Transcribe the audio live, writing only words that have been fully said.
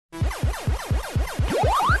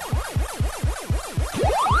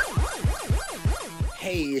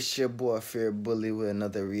It's your boy Fearbully with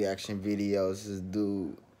another reaction video. This is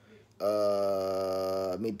dude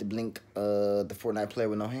meet the blink the Fortnite player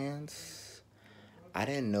with no hands. I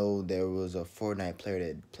didn't know there was a Fortnite player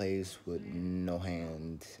that plays with no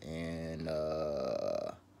hands, and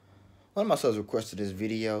one of my subs requested this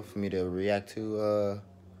video for me to react to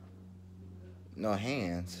no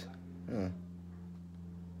hands.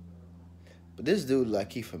 But this dude,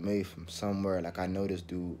 like, he familiar from somewhere. Like, I know this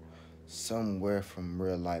dude somewhere from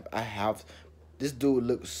real life. This dude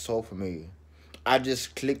looks so familiar. I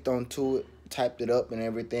just clicked onto it, typed it up and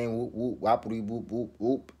everything. Whoop, whoop, whoppity, whoop, whoop,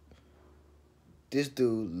 whoop. This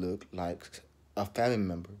dude looked like a family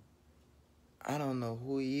member. I don't know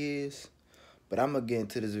who he is, but I'm going to get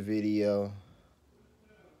into this video.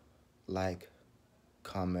 Like,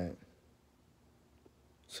 comment,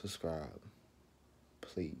 subscribe,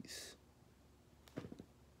 please.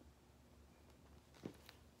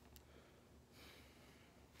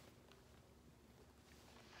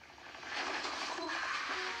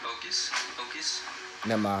 Focus.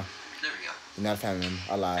 Never mind. There we go. You're not a family member.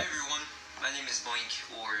 I lied. Hey everyone, my name is Blink,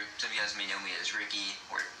 or some of you guys may know me as Ricky,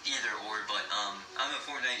 or either or, but I'm a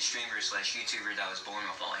Fortnite streamer / YouTuber that was born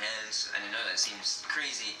with all hands, and I know that seems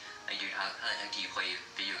crazy. Like, dude, how the heck do you play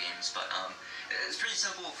video games? But it's pretty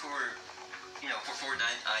simple for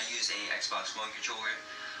Fortnite. I use a Xbox One controller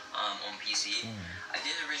on PC. I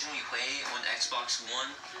did originally play on Xbox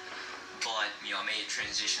One, but I made a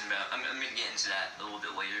transition. I'm going to get into that a little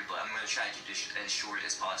bit later, but I'm going to try to do this as short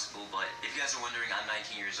as possible. But if you guys are wondering, I'm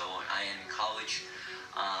 19 years old. I am in college.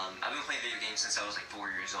 I've been playing video games since I was like 4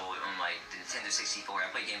 years old on like the Nintendo 64.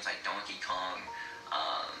 I play games like Donkey Kong,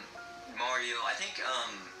 Mario. I think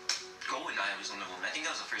GoldenEye was one of them. I think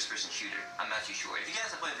that was a first-person shooter. I'm not too sure. If you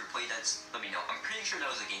guys have ever played that, let me know. I'm pretty sure that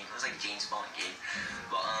was a game. It was like a James Bond game.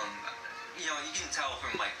 But you can tell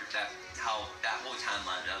from like how that whole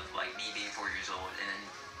timeline of like me being 4 years old and then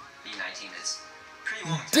me 19 is pretty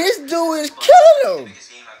long time. This dude is killing him. The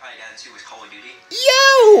biggest game I probably got into was Call of Duty.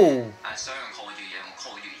 Yo! I started on Call of Duty. I'm on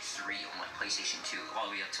Call of Duty 3 on like PlayStation 2 all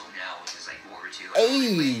the way up till now, which is like World War II. I don't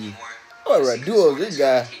really play anymore. Alright, duo, this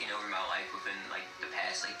guy. Taking over my life within like the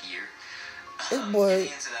past like year. This boy.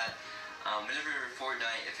 Getting into that, whenever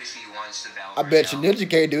Fortnite officially launched the battle, I bet you Ninja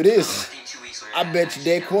can't do this. I think 2 weeks later, I bet you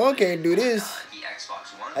Daquan can't do this. The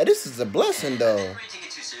Xbox One. Hey, this is a blessing, though. I didn't really take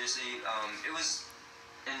it too seriously. It was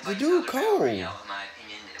The dude cold. In my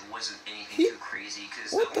opinion, it wasn't anything too crazy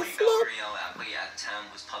because the only battle royale I played at the time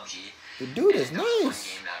was PUBG. The dude is nice. One nice.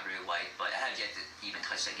 game that I really liked, but I had yet to even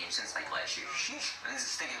touch that game since like last year. Sheesh, I was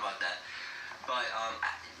just thinking about that. But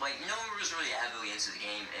no one was really heavily into the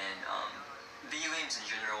game, and video games in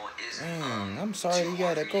general is. I'm sorry you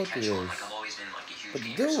gotta go through this. Like, I've always been like a huge But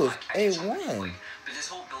the gamer, dude so was I catch up A1. quick. But this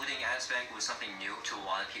whole building aspect was something new to a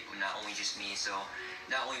lot of people, not only just me. So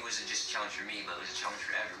not only was it just a challenge for me, but it was a challenge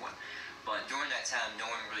for everyone. But during that time, no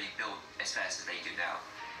one really built as fast as they do now.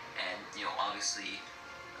 And obviously,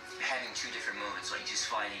 having two different modes, like just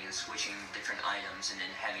fighting and switching different items, and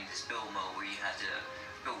then having this build mode where you have to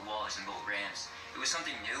build walls and build ramps, it was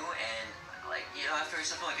something new. And at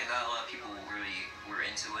first I feel like not a lot of people really were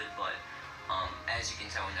into it, but as you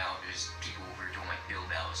can tell now, there's people who are doing like build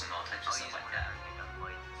battles and all types of stuff like that.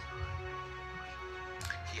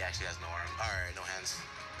 He actually has no arm. Alright, no hands.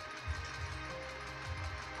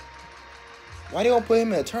 Why they don't put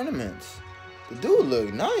him in tournaments? The dude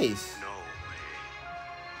look nice. No way.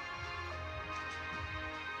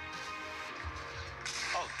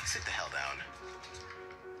 Oh, sit the hell down.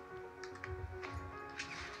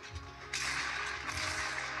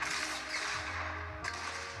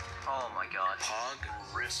 Oh my god.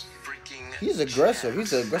 Pog wrist freaking. He's aggressive.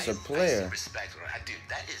 He's an aggressive player. Respect. Dude,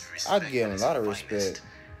 that is respect. I give him a lot of respect.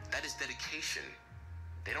 That is dedication.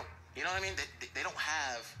 They don't, you know what I mean? They don't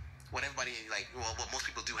have what everybody what most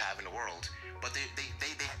people do have in the world, but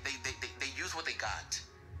they use what they got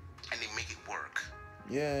and they make it work.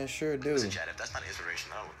 Yeah, sure do. Listen, Chad, if that's not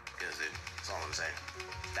inspiration, I don't get it. That's all I'm saying.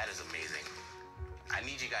 That is amazing. I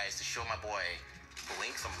need you guys to show my boy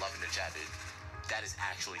Blink some love in the chat, dude. That is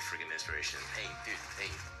actually freaking inspiration. Hey, dude.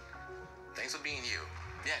 Hey, thanks for being you.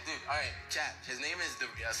 Yeah, dude. All right, chat. His name is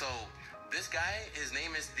this guy. His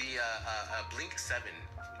name is the Blink 7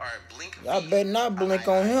 or Blink. I bet not blink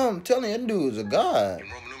on him. I'm telling you, that dude's a god. In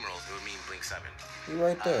Roman numerals, it would mean Blink 7. He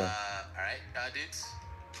right there. All right, dudes.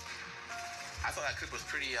 I thought that clip was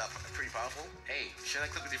pretty powerful. Hey, share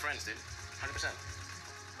that clip with your friends, dude. 100%.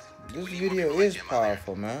 This video is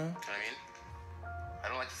powerful, man. You know what I mean? I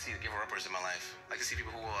don't like to see the giver-uppers in my life. I like to see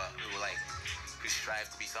people who strive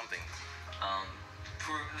to be something.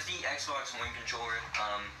 For the Xbox One controller,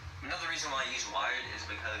 another reason why I use wired is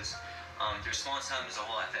because The response time is a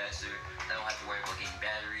whole lot faster. I don't have to worry about getting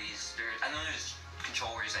batteries. I know there's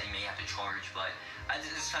controllers that you may have to charge, but I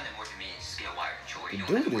just find it more convenient to just get a wired controller. You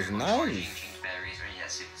don't have to worry about charging, change batteries, or any of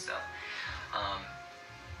that stupid stuff.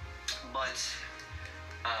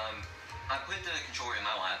 I put the controller in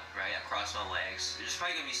my lap, right? I cross my legs. There's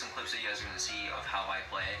probably gonna be some clips that you guys are gonna see of how I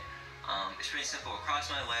play. It's pretty simple. Across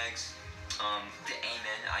my legs. To aim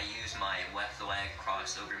in, I use my left leg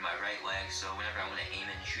crossed over my right leg. So whenever I want to aim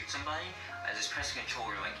in and shoot somebody, I just press the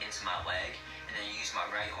controller like into my leg, and then use my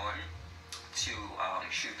right arm to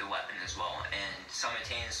shoot the weapon as well. And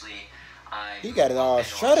simultaneously, he got it all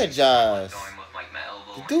strategized.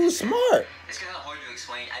 The dude's smart. It's kind of hard to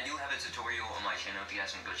explain. I do have a tutorial on my channel if you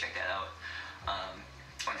guys want to go check that out,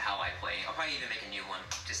 on how I play. I'll probably even make a new one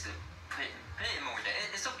just to put it in more depth.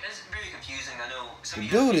 It's very confusing. I know some the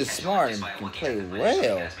dude is smart and can play well.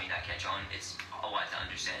 You guys may not catch on. It's a lot to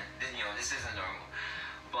understand. This isn't normal.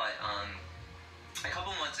 But a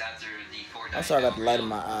couple months after the Fortnite, I started got the light in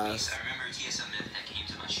my eyes. I remember TSM that came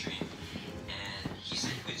to my stream, and he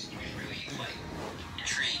said he was really like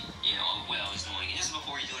intrigued, of what I was doing. And this is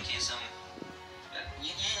before you doing TSM.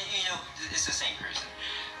 It's the same person.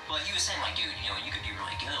 But he was saying, like, dude, you could be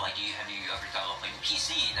really good. Like, have you ever thought about playing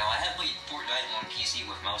PC? Now, I have played Fortnite on PC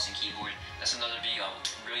with mouse and keyboard. That's another video I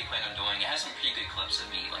really plan on doing. It has some pretty good clips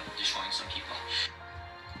of me, like, destroying some people.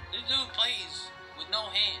 This dude plays with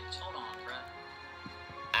no hands. Hold on, bro.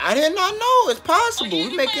 I did not know. It's possible.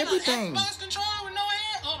 We make everything. Xbox controller with no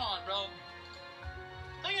hands? Hold on, bro.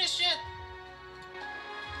 Look at this shit.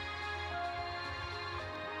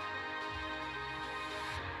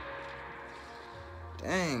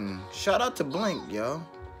 Dang. Shout out to Blink, yo.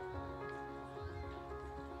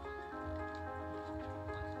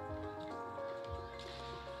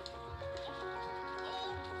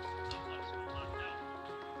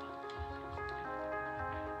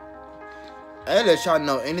 I let y'all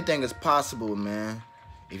know anything is possible, man.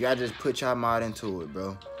 If y'all just put y'all mind into it,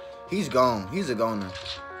 bro. He's gone. He's a goner.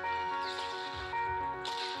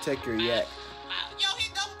 Take your yak.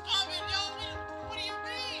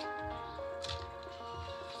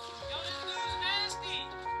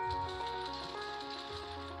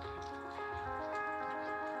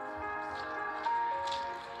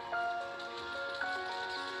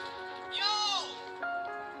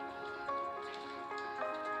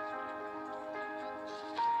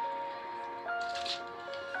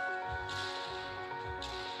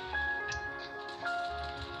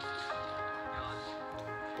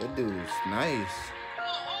 That dude's nice.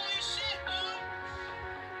 Holy shit, dude.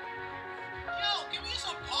 Yo, give me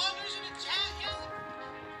some partners in the chat, yo.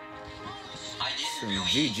 I didn't some really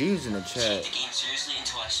GG's in the chat. take the game seriously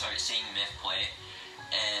until I started seeing Myth play.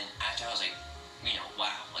 And after I was like,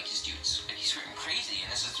 wow, like this dude's, like, he's freaking crazy. And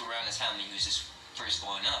this is around the time when he was just first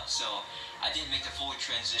blowing up. So I didn't make the full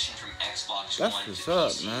transition from Xbox One to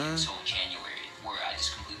PC until January, where I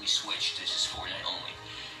just completely switched to just Fortnite only.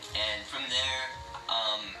 And from there,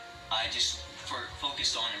 I just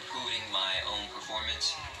focused on improving my own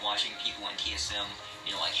performance, watching people in TSM,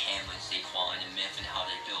 like Hamlin, Daquan, and Myth, and how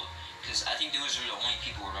they built. Because I think those were the only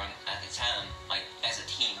people around at the time, like, as a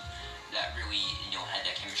team, that really, had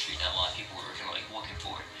that chemistry that a lot of people were kind of, like, looking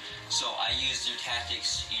for. So I used their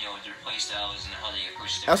tactics, their play styles, and how they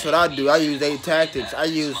approach their That's what I do. I use their tactics. I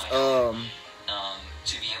use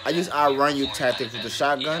I run you tactics with the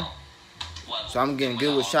shotgun. So I'm getting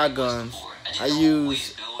good with shotguns. I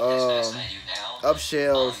use up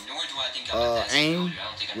shells, aim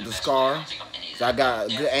with the scar. So I got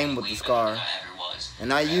good aim with the scar.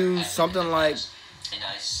 And I use something like,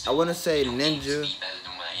 I want to say ninja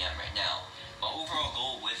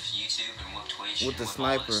with the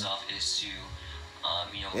sniper.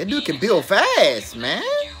 That dude can build fast, man.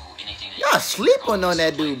 Y'all sleeping on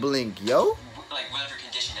that dude, Blink, yo. Like, whatever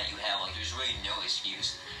condition that you have, like, there's really no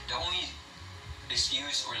excuse. The only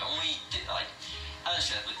excuse, or the only, like, how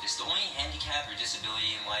should I put this? The only handicap or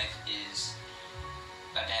disability in life is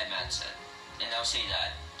a bad mindset. And I'll say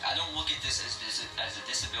that. I don't look at this as a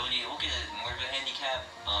disability. I look at it more of a handicap,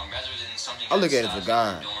 rather than something. I look at it as a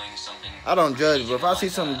guy. I don't judge, but if I see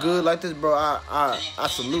something good like this, bro, I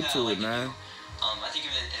salute to it, man. I think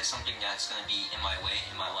of it as something that's gonna be in my way,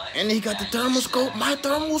 in my life. And he got the thermal scope. My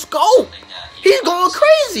thermal scope. He's going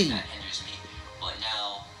crazy. That hinders me. But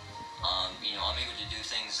now, I'm able to do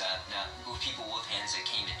things that with people with hands that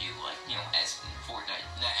can't even do. Like, as in Fortnite,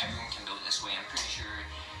 not everyone can build this way. I'm pretty sure.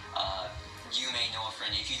 You may know a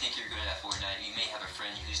friend. If you think you're good at Fortnite, you may have a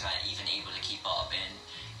friend who's not even able to keep up, and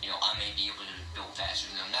I may be able to build faster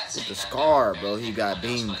than them. Not saying with the scar, bro. He got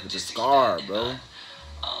beamed with the scar, bro.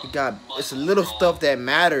 He got. It's a little stuff that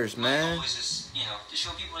matters, man. My goal is just, to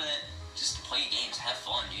show people that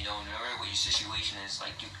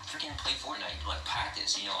play Fortnite, like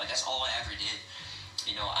practice. You know, like that's all I ever did.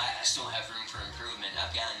 You know, I still have room for improvement.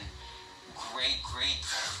 I've gotten great,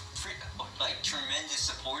 like tremendous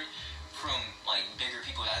support from like bigger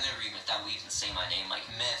people that I never even thought would even say my name, like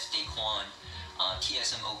Meth, Daquan,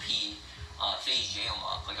 TSMOP, FaZe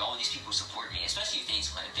Jailmock. Like all these people support me, especially FaZe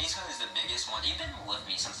Clan. FaZe Clan is the biggest one. They've been with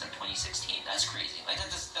me since 2016. That's crazy. Like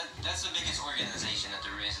that's the biggest organization that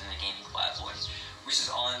there is in the gaming platform, which is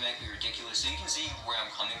automatically ridiculous. So you can see where I'm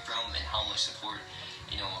coming from and how much support,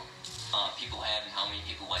 you know, people have and how many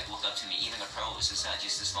people like look up to me. Even the pros. It's not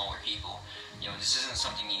just the smaller people. You know, this isn't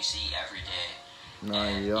something you see every day. No,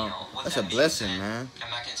 And, yo, you know, that's a blessing, man.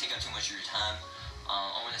 I'm not going to take up too much of your time.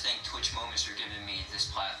 I want to thank Twitch Moments for giving me this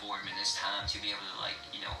platform and this time to be able to, like,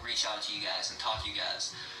 you know, reach out to you guys and talk to you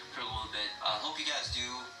guys for a little bit. I hope you guys do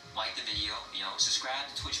like the video. You know, subscribe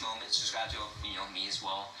to Twitch Moments. Subscribe to, you know, me as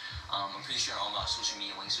well. I'm pretty sure all my social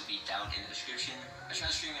media links will be down in the description. I try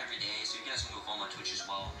to stream every day, so you guys can go follow my Twitch as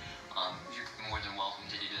well. You're more than welcome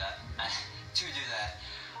to do that.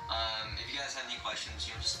 If you guys have any questions,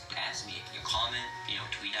 you know, just ask me. You comment, you know,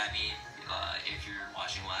 tweet at me. If you're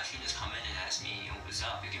watching live stream, just comment and ask me, you know, what's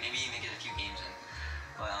up. You can maybe even get a few games in.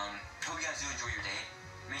 But hope you guys do enjoy your day.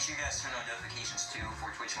 Make sure you guys turn on notifications too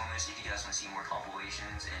for Twitch Moments if you guys want to see more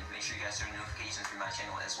compilations, and make sure you guys turn on notifications for my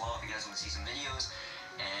channel as well if you guys want to see some videos.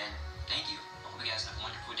 And thank you. I hope you guys have a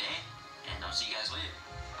wonderful day, and I'll see you guys later.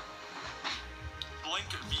 Blink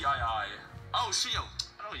VII. Oh, shit, yo.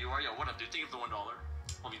 I know you are, yo. What up, dude? Thank you for the $1.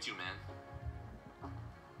 Love you too, man.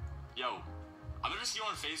 Yo, I better see you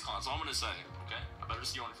on FaZe Con, that's all I'm gonna say, okay? I better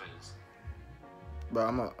see you on FaZe.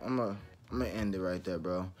 Bro, I'm gonna end it right there,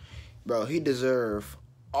 bro. Bro, he deserve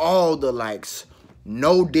all the likes,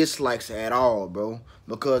 no dislikes at all, bro.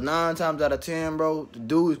 Because 9 times out of 10, bro, the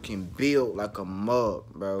dude can build like a mug,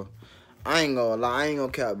 bro. I ain't gonna lie, I ain't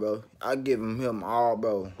gonna cap, bro. I give him all,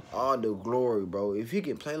 bro, all the glory, bro. If he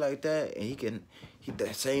can play like that and he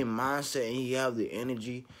that same mindset and he have the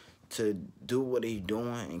energy to do what he's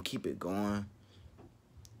doing and keep it going,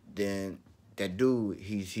 then that dude,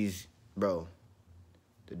 he's bro.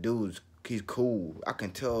 The dude's he's cool. I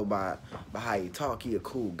can tell by how he talk, he a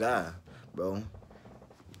cool guy, bro.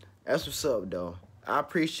 That's what's up, though. I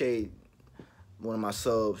appreciate one of my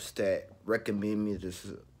subs that recommend me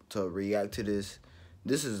to react to this.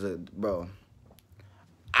 This is bro.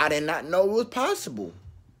 I did not know it was possible.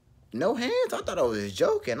 No hands. I thought I was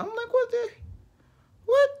joking. I'm like,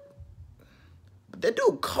 what? But that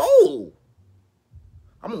dude cold.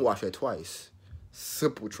 I'm gonna watch that twice.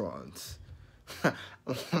 Simpletrons. I'm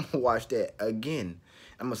gonna watch that again.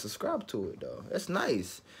 I'm gonna subscribe to it though. That's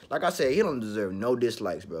nice. Like I said, he don't deserve no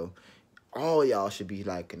dislikes, bro. All y'all should be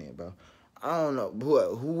liking it, bro. I don't know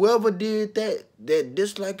whoever did that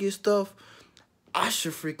dislike his stuff. I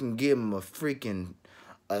should freaking give him a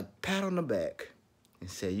pat on the back and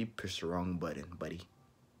say you pushed the wrong button, buddy.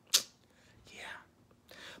 Yeah.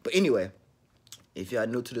 But anyway, if y'all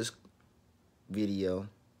new to this video,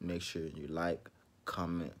 make sure you like,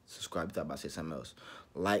 comment, subscribe. I thought about to say something else.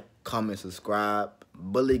 Like, comment, subscribe.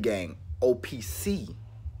 Bully Gang, OPC.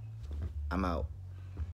 I'm out.